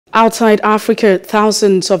Outside Africa,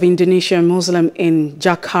 thousands of Indonesian Muslims in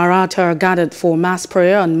Jakarta gathered for mass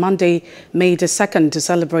prayer on Monday, May the 2nd, to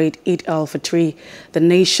celebrate Eid al-Fitr,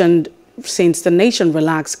 since the nation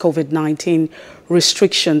relaxed COVID-19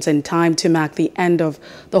 restrictions in time to mark the end of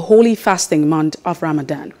the holy fasting month of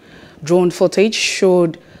Ramadan. Drone footage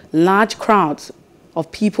showed large crowds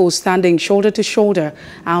of people standing shoulder to shoulder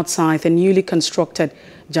outside the newly constructed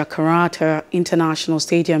Jakarta International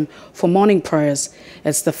Stadium for morning prayers.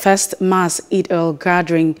 It's the first mass Eid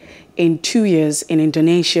gathering in 2 years in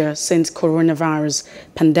Indonesia since coronavirus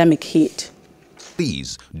pandemic hit.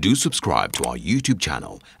 Please do subscribe to our YouTube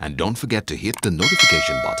channel and don't forget to hit the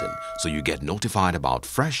notification button so you get notified about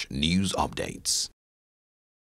fresh news updates.